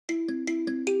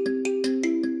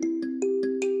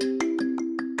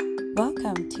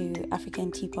Welcome to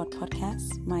African Teapot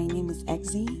Podcast. My name is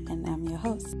Exie and I'm your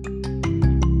host.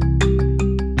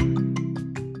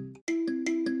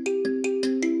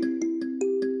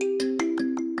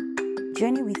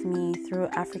 Journey with me through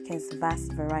Africa's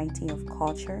vast variety of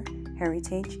culture,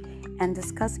 heritage, and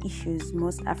discuss issues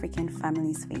most African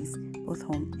families face, both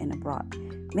home and abroad.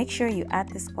 Make sure you add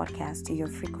this podcast to your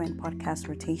frequent podcast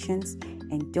rotations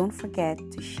and don't forget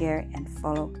to share and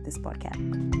follow this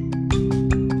podcast.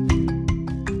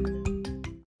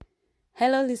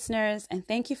 Hello listeners, and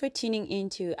thank you for tuning in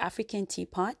to African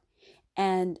Teapot.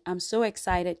 And I'm so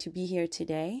excited to be here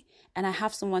today. And I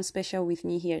have someone special with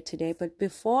me here today. But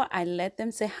before I let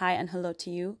them say hi and hello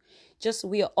to you,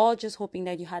 we are all just hoping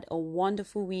that you had a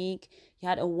wonderful week, you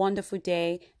had a wonderful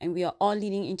day, and we are all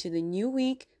leading into the new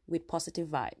week with positive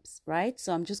vibes, right?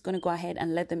 So I'm just going to go ahead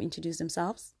and let them introduce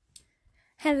themselves.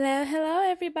 Hello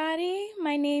everybody.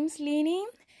 My name's Linie.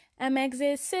 I'm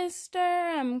Ex's sister.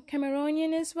 I'm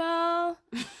Cameroonian as well.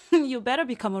 You better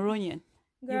be Cameroonian.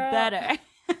 Girl, you better.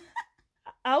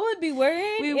 I would be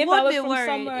worried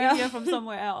if you're from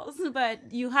somewhere else.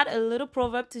 But you had a little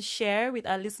proverb to share with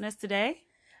our listeners today.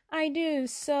 I do.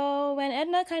 So when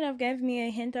Edna kind of gave me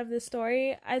a hint of the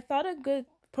story, I thought a good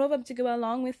proverb to go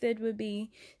along with it would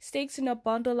be, stakes in a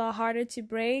bundle are harder to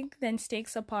break than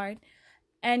stakes apart.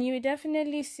 And you would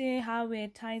definitely see how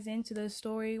it ties into the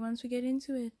story once we get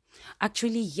into it.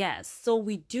 Actually, yes. So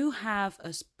we do have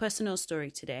a personal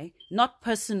story today. Not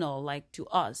personal like to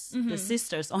us, the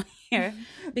sisters on here.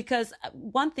 Because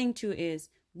one thing too is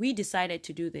we decided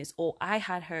to do this, or I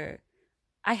had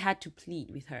to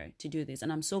plead with her to do this.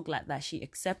 And I'm so glad that she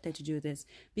accepted to do this.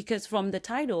 Because from the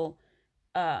title,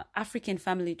 African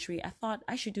Family Tree, I thought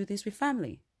I should do this with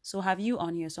family. So have you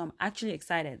on here. So I'm actually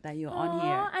excited that you're on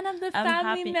here. And I'm the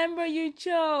family member you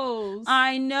chose.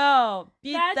 I know.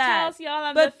 That tells y'all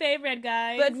I'm the favorite,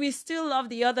 guys. But we still love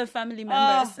the other family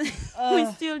members.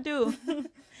 We still do.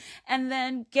 And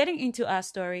then getting into our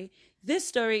story. This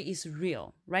story is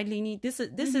real, right, Linie? This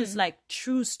is like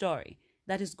true story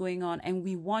that is going on. And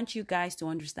we want you guys to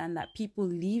understand that people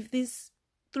live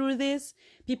through this.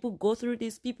 People go through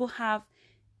this. People have...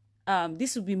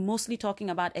 this will be mostly talking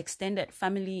about extended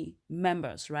family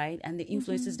members, right? And the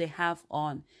influences they have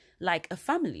on like a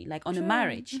family, like on a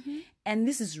marriage. And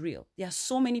this is real. There are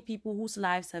so many people whose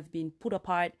lives have been put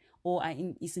apart or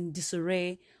is in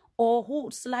disarray, or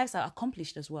whose lives are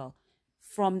accomplished as well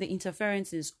from the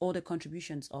interferences or the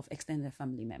contributions of extended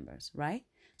family members, right?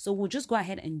 So we'll just go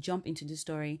ahead and jump into this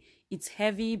story. It's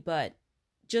heavy, but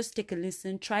just take a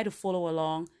listen, try to follow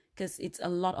along because it's a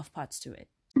lot of parts to it.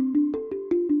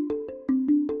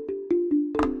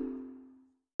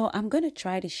 So I'm going to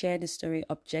try to share the story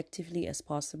objectively as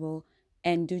possible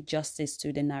and do justice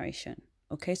to the narration.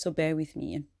 Okay, so bear with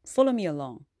me and follow me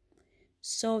along.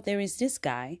 So there is this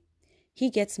guy,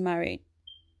 he gets married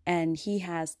and he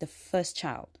has the first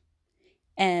child.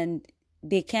 And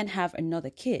they can't have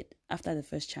another kid after the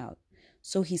first child.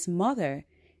 So his mother,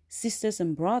 sisters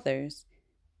and brothers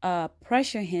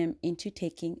pressure him into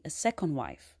taking a second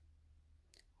wife,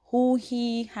 who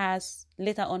he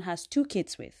later on has 2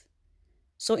 kids with.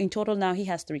 So in total now he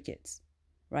has 3 kids,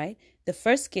 right? The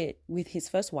first kid with his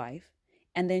first wife,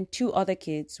 and then 2 other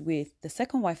kids with the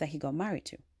second wife that he got married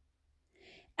to.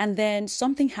 And then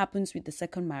something happens with the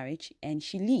second marriage and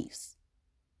she leaves,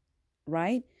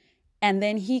 right? And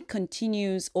then he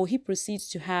proceeds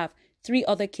to have 3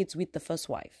 other kids with the first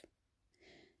wife.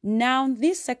 Now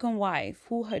this second wife,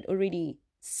 who had already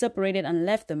separated and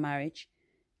left the marriage,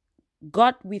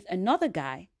 got with another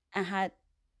guy and had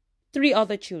 3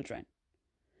 other children.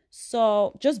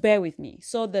 So just bear with me.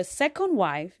 So the second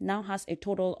wife now has a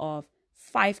total of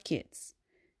 5 kids,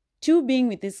 2 being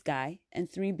with this guy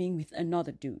and 3 being with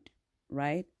another dude,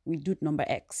 right? With dude number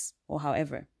X or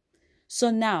however.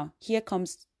 So now here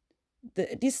comes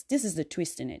this is the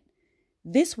twist in it.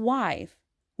 This wife,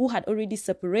 who had already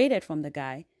separated from the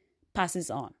guy, passes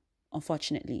on,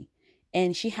 unfortunately.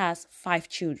 And she has 5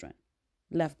 children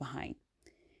left behind.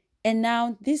 And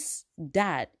now this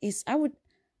dad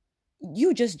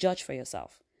you just judge for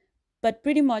yourself. But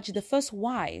pretty much the first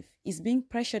wife is being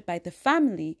pressured by the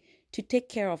family to take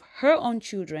care of her own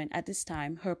children at this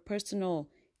time, her personal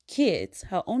kids,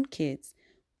 her own kids.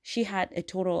 She had a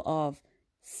total of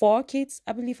 4 kids,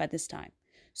 I believe, at this time.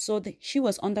 So she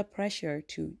was under pressure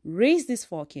to raise these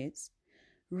 4 kids,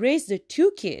 raise the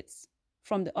 2 kids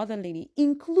from the other lady,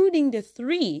 including the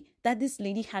 3 that this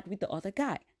lady had with the other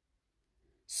guy.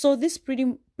 So this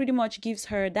pretty much gives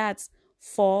her, that's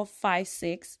 4, 5,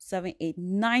 6, 7, 8,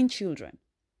 9 children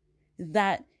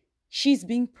that she's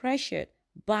being pressured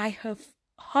by her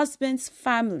husband's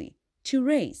family to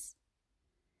raise.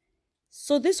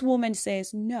 So this woman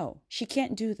says, no, she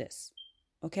can't do this.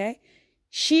 Okay?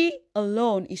 She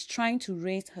alone is trying to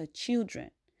raise her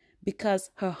children because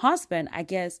her husband, I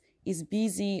guess, is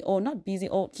busy or not busy,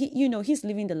 or he's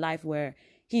living the life where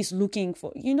he's looking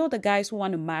for, the guys who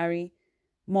want to marry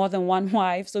more than one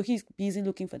wife. So he's busy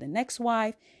looking for the next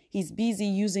wife. He's busy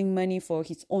using money for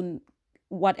his own,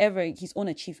 his own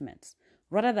achievements,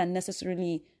 rather than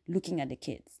necessarily looking at the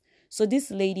kids. So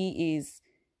this lady is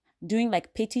doing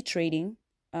like petty trading,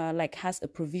 like has a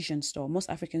provision store. Most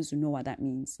Africans do know what that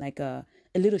means, like a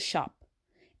little shop.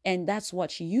 And that's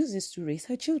what she uses to raise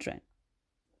her children.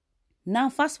 Now,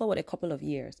 fast forward a couple of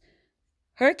years,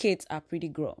 her kids are pretty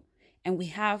grown. And we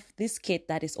have this kid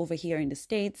that is over here in the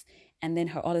States, and then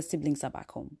her other siblings are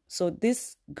back home. So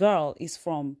this girl is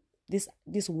from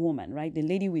this woman, right? The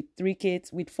lady with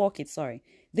 4 kids,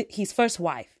 his first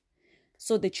wife.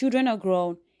 So the children are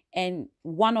grown, and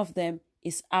one of them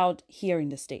is out here in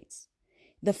the States.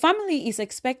 The family is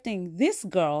expecting this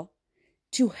girl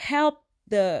to help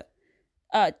the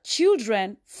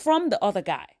children from the other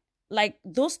guy. Like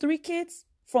those 3 kids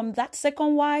from that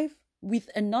second wife with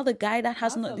another guy that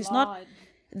has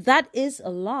that is a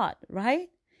lot, right?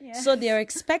 Yes. So they're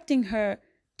expecting her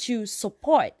to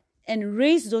support and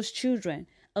raise those children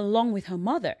along with her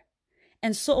mother.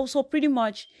 And so pretty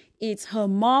much it's her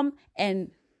mom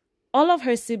and all of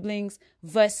her siblings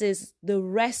versus the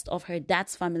rest of her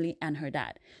dad's family and her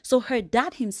dad. So her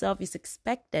dad himself is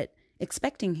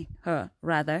expecting her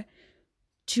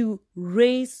to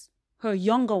raise her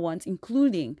younger ones,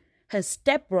 including her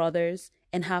stepbrothers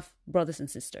and half brothers and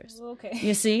sisters. Okay.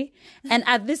 You see? And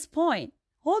at this point,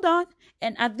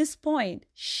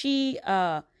 she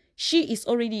is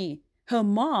already, her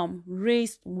mom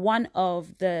raised one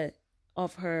of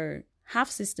her half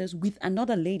sisters with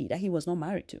another lady that he was not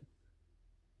married to.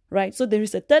 Right? So there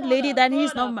is a third lady that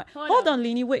he's not married. Hold on,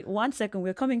 Linie. Wait 1 second.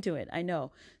 We're coming to it. I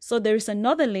know. So there is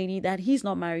another lady that he's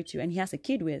not married to and he has a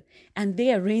kid with, and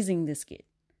they are raising this kid.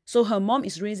 So her mom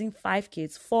is raising 5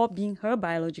 kids, 4 being her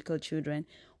biological children,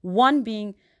 1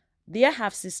 being their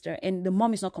half-sister, and the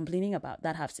mom is not complaining about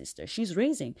that half-sister. She's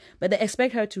raising, but they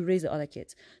expect her to raise the other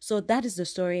kids. So that is the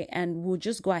story, and we'll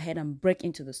just go ahead and break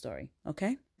into the story,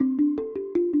 okay?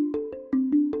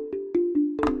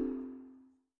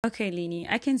 Okay, Linie,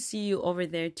 I can see you over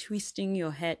there twisting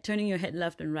your head, turning your head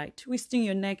left and right, twisting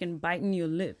your neck and biting your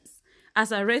lips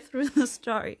as I read through the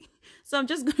story. So I'm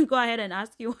just going to go ahead and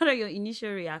ask you, what are your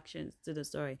initial reactions to the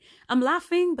story? I'm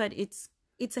laughing, but it's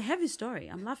a heavy story.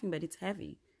 I'm laughing, but it's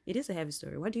heavy. It is a heavy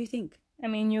story. What do you think? I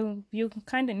mean, you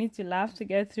kind of need to laugh to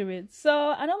get through it. So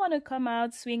I don't want to come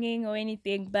out swinging or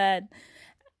anything, but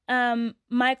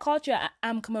my culture,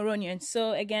 I'm Cameroonian.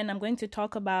 So again, I'm going to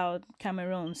talk about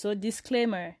Cameroon. So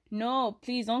disclaimer, no,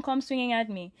 please don't come swinging at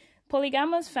me.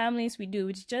 Polygamous families we do.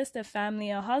 It's just a family,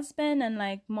 a husband and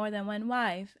like more than one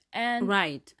wife. And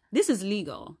right. This is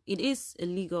legal. It is a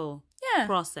legal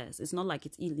process. It's not like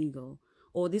it's illegal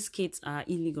or these kids are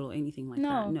illegal or anything like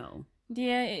that. No.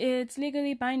 Yeah, it's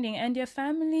legally binding, and their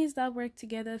families that work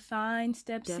together fine,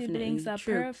 siblings are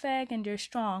perfect and they're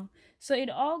strong. So it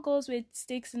all goes with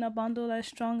sticks in a bundle are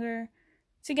stronger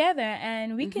together,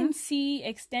 and we can see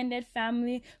extended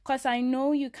family, because I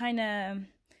know you kind of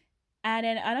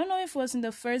added, I don't know if it was in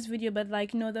the first video, but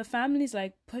like, the family's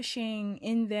like pushing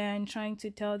in there and trying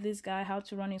to tell this guy how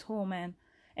to run his home, and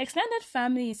extended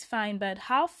family is fine, but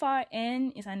how far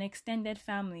in is an extended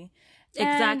family?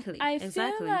 Exactly. And I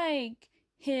feel like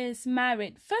he's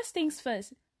married. First things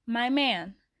first,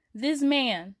 this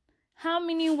man, how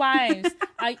many wives?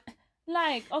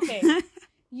 Okay,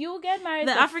 you get married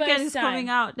the African first is time. Coming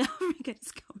out. The African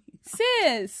is coming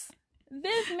out. Sis,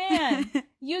 this man,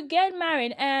 you get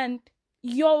married and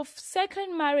your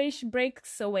second marriage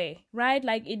breaks away, right?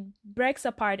 Like it breaks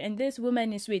apart, and this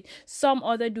woman is with some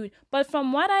other dude. But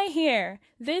from what I hear,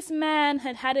 this man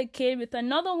had a kid with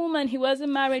another woman he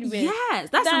wasn't married with. Yes,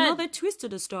 that's another twist to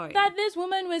the story. That this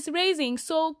woman was raising.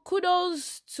 So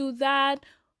kudos to that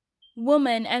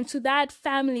woman and to that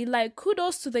family. Like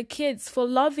kudos to the kids for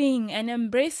loving and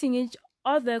embracing each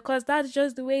other, because that's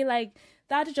just the way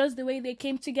they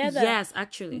came together. Yes,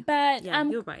 actually. But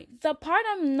you're right. The part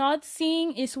I'm not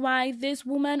seeing is why this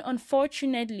woman,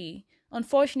 unfortunately,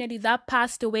 that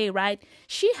passed away, right?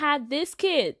 She had these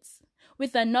kids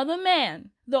with another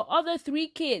man, the other 3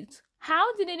 kids.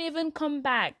 How did it even come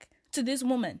back to this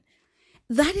woman?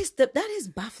 That is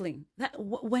baffling. That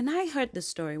when I heard the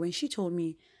story, when she told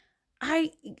me,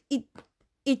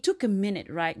 it took a minute,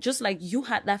 right? Just like you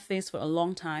had that face for a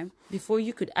long time before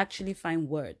you could actually find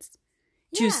words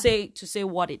to say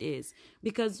what it is.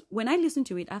 Because when I listened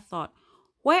to it, I thought,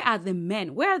 where are the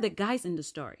men? Where are the guys in the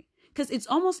story? Because it's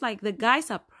almost like the guys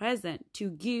are present to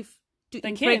The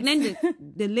impregnate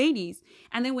the ladies.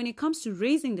 And then when it comes to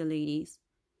raising the ladies,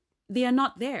 they are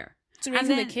not there. To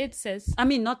raising the kids, sis. I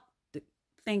mean,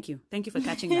 thank you. Thank you for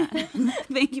catching that.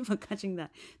 Thank you for catching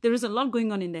that. There is a lot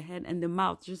going on in the head, and the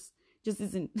mouth just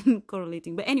isn't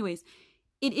correlating. But anyways,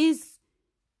 it is,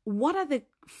 what are the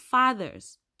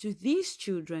fathers to these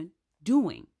children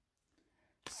doing?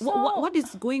 So, what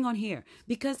is going on here?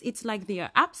 Because it's like they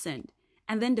are absent,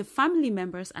 and then the family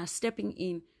members are stepping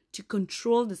in to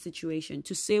control the situation,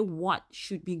 to say what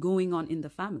should be going on in the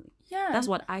family. Yeah. That's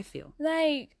what I feel.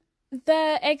 Like,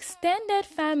 the extended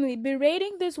family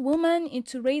berating this woman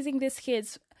into raising these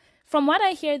kids. From what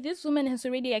I hear, this woman has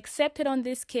already accepted on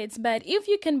these kids. But if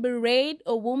you can berate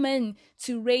a woman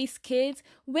to raise kids,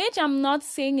 which I'm not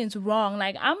saying is wrong.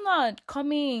 Like, I'm not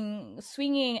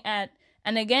swinging at,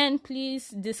 and again, please,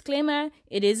 disclaimer,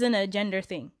 it isn't a gender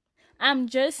thing. I'm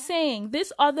just saying,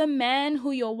 this other man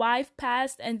who your wife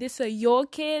passed and these are your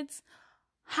kids,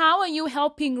 how are you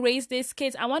helping raise these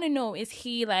kids? I want to know, is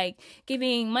he like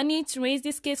giving money to raise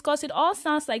these kids? Because it all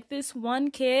sounds like this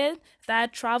one kid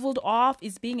that traveled off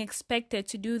is being expected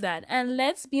to do that. And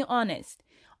let's be honest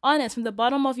from the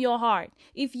bottom of your heart,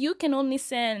 if you can only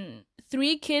send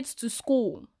 3 kids to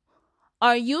school,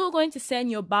 are you going to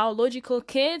send your biological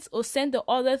kids or send the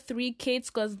other 3 kids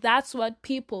because that's what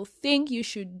people think you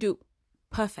should do?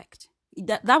 Perfect.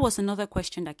 That was another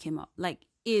question that came up. Like,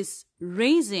 is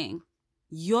raising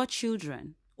your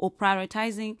children or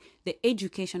prioritizing the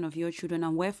education of your children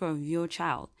and welfare of your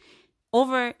child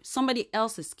over somebody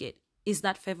else's kid, is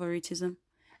that favoritism?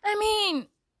 I mean,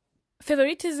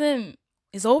 favoritism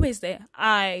is always there.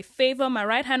 I favor my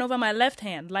right hand over my left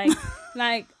hand. Like,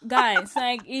 guys,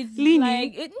 like, it's Linie.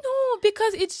 like, no,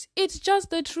 because it's just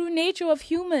the true nature of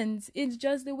humans. It's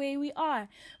just the way we are.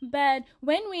 But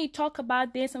when we talk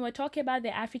about this and we're talking about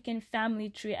the African family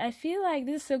tree, I feel like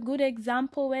this is a good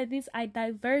example where these are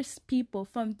diverse people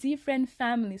from different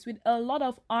families with a lot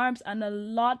of arms and a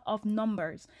lot of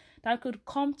numbers that could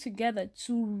come together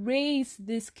to raise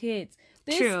these kids.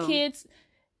 These kids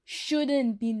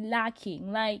shouldn't be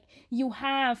lacking. Like, you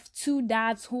have 2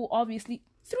 dads who obviously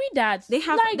 3 dads. They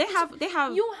have.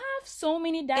 You have so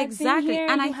many dads exactly. in here.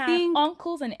 And you have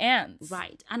uncles and aunts.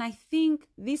 Right. And I think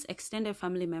these extended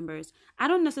family members, I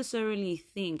don't necessarily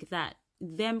think that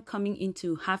them coming in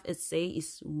to have a say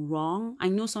is wrong. I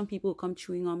know some people come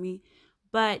chewing on me,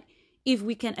 but if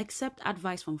we can accept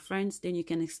advice from friends, then you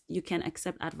can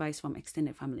accept advice from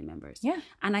extended family members. Yeah.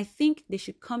 And I think they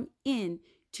should come in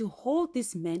to hold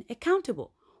these men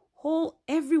accountable.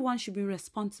 Everyone should be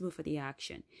responsible for their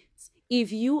action.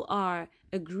 If you are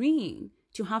agreeing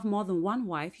to have more than one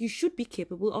wife, you should be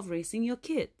capable of raising your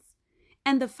kids.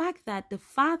 And the fact that the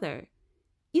father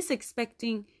is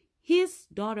expecting his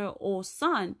daughter or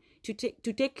son to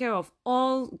take care of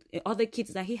all other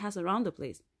kids that he has around the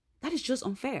place, that is just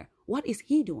unfair. What is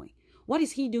he doing? What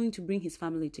is he doing to bring his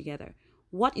family together?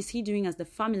 What is he doing as the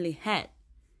family head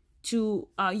to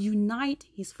unite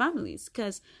his families?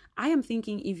 Because I am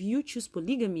thinking, if you choose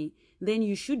polygamy, then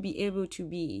you should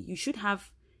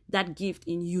have that gift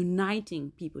in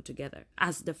uniting people together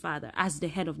as the father, as the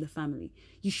head of the family.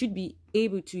 You should be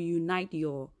able to unite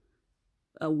your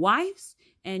wives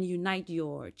and unite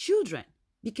your children,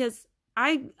 because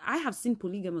I have seen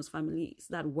polygamous families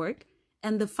that work,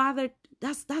 and the father,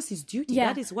 that's his duty. Yeah.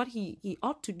 That is what he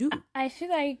ought to do. I feel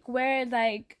like we're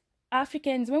like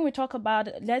Africans, when we talk about,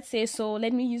 let's say, so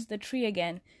let me use the tree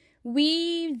again.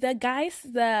 The guys,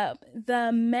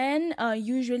 the men are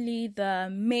usually the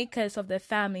makers of the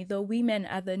family. The women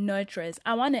are the nurturers.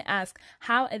 I want to ask,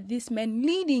 how are these men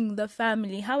leading the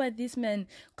family? How are these men?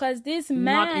 Because this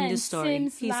man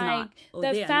seems like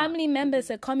the family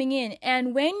members are coming in.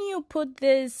 And when you put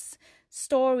this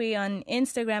story on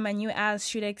Instagram and you asked,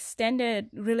 should extended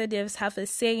relatives have a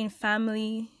say in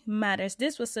family matters,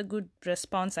 this was a good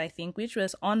response, I think, which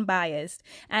was unbiased.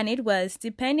 And it was,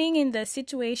 depending in the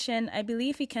situation, I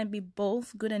believe it can be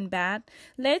both good and bad.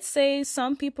 Let's say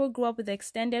some people grew up with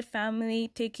extended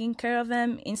family taking care of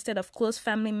them instead of close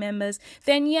family members,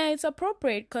 then yeah, it's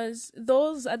appropriate, because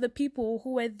those are the people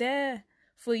who were there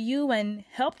for you and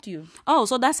helped you. Oh,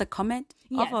 so that's a comment?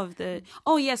 Yes. Off of the...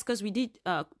 Oh, yes, because we did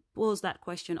pose that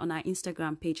question on our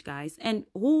Instagram page, guys. And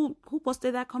who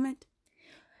posted that comment?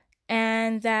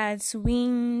 And that's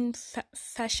Wing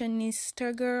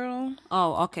Fashionista Girl.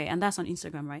 Oh, okay. And that's on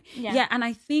Instagram, right? Yeah. And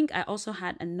I think I also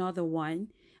had another one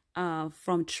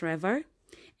from Trevor.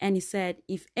 And he said,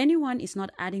 if anyone is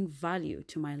not adding value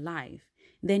to my life,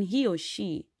 then he or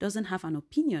she doesn't have an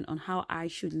opinion on how I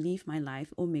should live my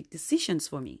life or make decisions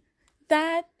for me.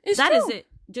 That is it.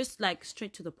 just like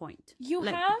straight to the point. You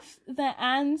like, have the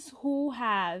aunts who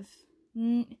have,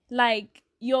 like,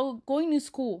 you're going to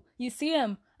school, you see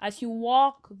them as you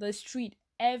walk the street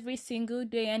every single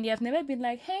day, and they have never been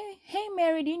like, hey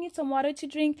Mary, do you need some water to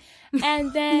drink?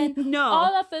 And then No.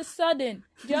 all of a sudden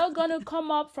they're gonna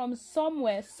come up from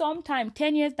somewhere sometime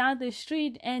 10 years down the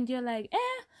street, and you're like,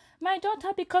 my daughter,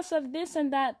 because of this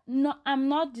and that. No, I'm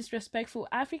not disrespectful.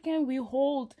 African, we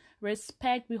hold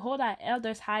respect, we hold our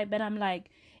elders high, but I'm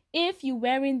like, if you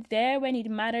weren't there when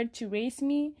it mattered to raise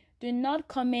me, do not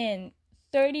come in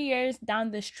 30 years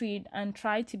down the street and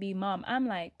try to be mom. I'm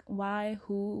like, why,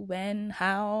 who, when,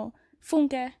 how?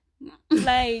 Funke.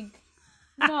 Like,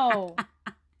 no.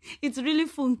 It's really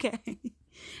funke.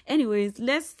 Anyways,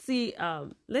 let's see.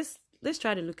 Let's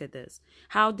try to look at this.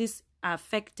 How this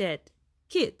affected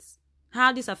kids.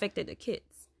 How this affected the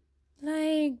kids.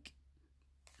 Like,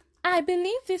 I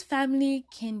believe this family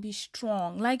can be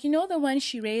strong. Like, the one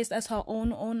she raised as her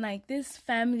own, like, this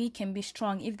family can be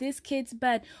strong. If these kids,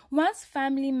 but once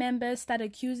family members start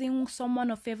accusing someone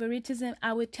of favoritism,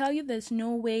 I would tell you there's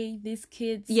no way these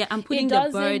kids, I'm putting the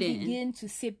burden, begin to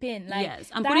sip in. Like, yes,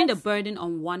 I'm putting the burden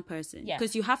on one person.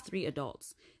 Because you have 3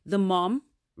 adults. The mom,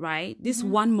 right? This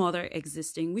one mother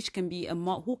existing, which can be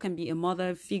who can be a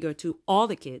mother figure to all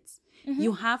the kids.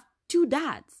 You have 2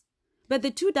 dads. But the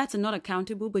 2 dads are not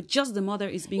accountable, but just the mother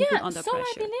is being put under pressure. So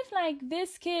I believe, like,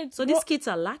 these kids... So these kids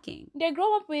are lacking. They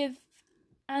grow up with,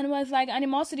 and was like,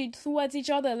 animosity towards each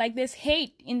other. Like, there's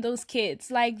hate in those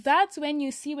kids. Like, that's when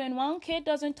you see when one kid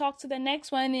doesn't talk to the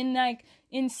next one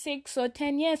in 6 or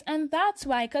 10 years. And that's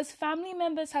why, because family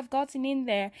members have gotten in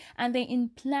there and they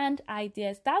implant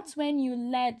ideas. That's when you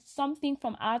let something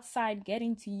from outside get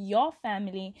into your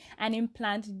family and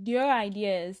implant their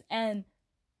ideas. And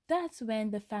that's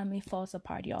when the family falls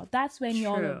apart, y'all. That's when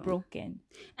y'all are broken.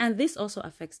 And this also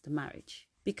affects the marriage.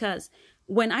 Because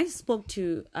when I spoke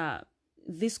to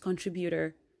this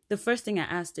contributor, the first thing I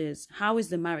asked is, how is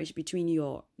the marriage between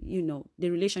the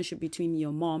relationship between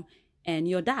your mom and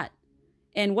your dad?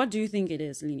 And what do you think it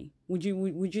is, Linie? Would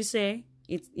you say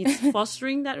it's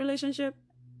fostering that relationship?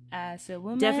 As a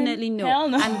woman? Definitely no. Hell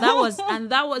no. And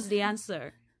that was the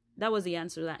answer. That was the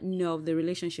answer, that no, the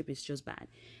relationship is just bad.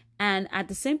 And at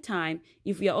the same time,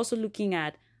 if we are also looking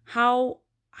at how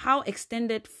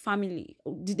extended family,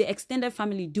 did the extended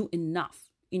family do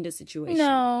enough in the situation?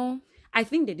 No. I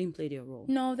think they didn't play their role.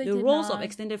 No, they did not. The roles of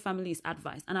extended family is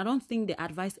advised. And I don't think they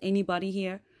advised anybody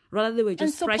here. Rather, they were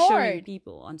just pressuring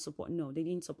people on support. No, they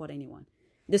didn't support anyone.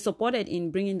 They supported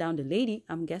in bringing down the lady,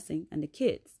 I'm guessing, and the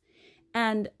kids.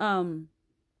 And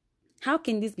how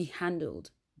can this be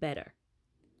handled better,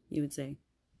 you would say?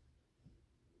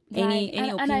 Any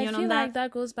opinion on that? And I feel like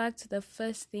that goes back to the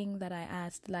first thing that I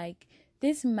asked. Like,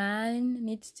 this man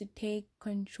needs to take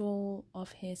control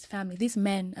of his family. These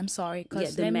men, I'm sorry,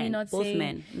 because let me not say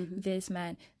men. This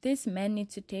man. These men need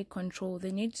to take control.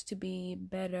 There needs to be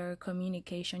better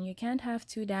communication. You can't have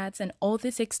 2 dads and all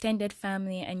this extended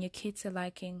family and your kids are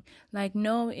liking. Like,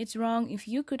 no, it's wrong. If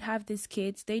you could have these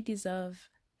kids, they deserve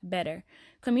better.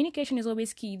 Communication is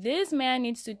always key. This man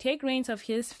needs to take reins of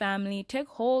his family, take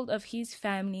hold of his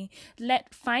family,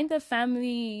 find the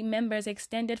family members,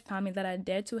 extended family that are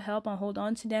there to help and hold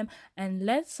on to them, and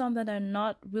let some that are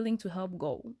not willing to help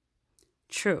go.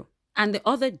 True. And the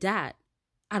other dad,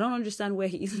 I don't understand where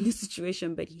he is in this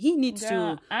situation, but he needs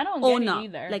to own up.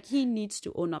 Either. Like, he needs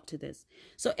to own up to this.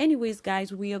 So anyways,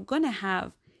 guys, we are gonna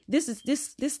have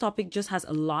this topic just has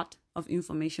a lot of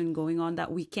information going on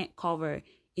that we can't cover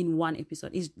in one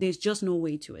episode. There's just no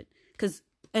way to it, because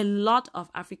a lot of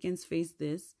Africans face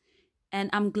this, and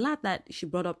I'm glad that she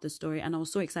brought up the story, and I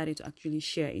was so excited to actually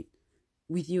share it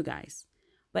with you guys.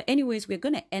 But anyways, we're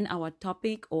gonna end our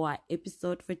topic or our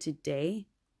episode for today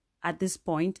at this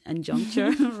point and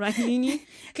juncture, right, Linie?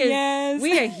 Yes.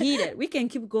 We are heated. We can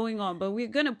keep going on, but we're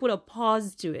gonna put a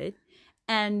pause to it,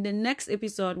 and the next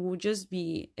episode will just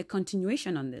be a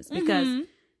continuation on this, because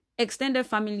extended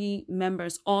family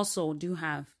members also do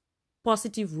have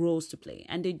positive roles to play,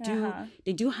 and they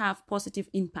do have positive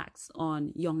impacts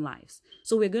on young lives.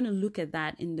 So we're going to look at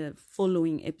that in the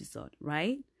following episode,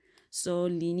 right? So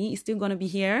Linie is still going to be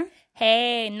here.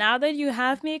 Hey, now that you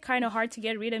have me, kind of hard to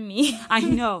get rid of me. I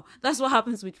know. That's what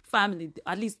happens with family.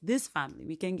 At least this family.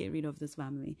 We can't get rid of this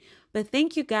family. But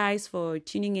thank you guys for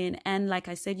tuning in. And like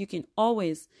I said, you can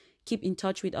always keep in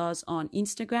touch with us on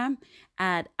Instagram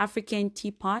at African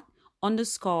Teapot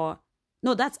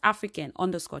that's African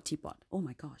 _teapot. Oh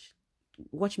my gosh.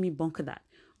 Watch me bunker that.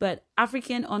 But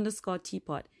African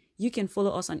 _teapot. you can follow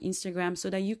us on Instagram so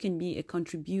that you can be a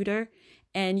contributor,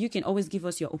 and you can always give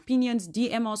us your opinions,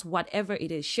 DM us, whatever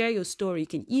it is. Share your story. You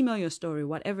can email your story,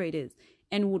 whatever it is.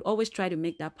 And we'll always try to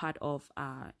make that part of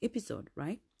our episode,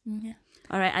 right? Yeah.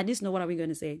 All right, I just know what are we going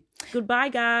to say. Goodbye,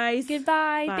 guys.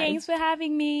 Goodbye. Bye. Thanks for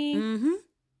having me.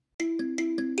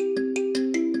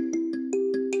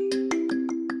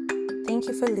 Thank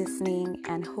you for listening,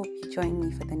 and hope you join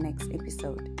me for the next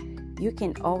episode. You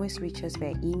can always reach us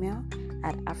via email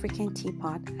at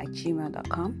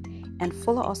africanteapot@gmail.com and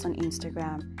follow us on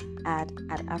Instagram at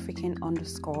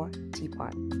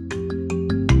african_teapot.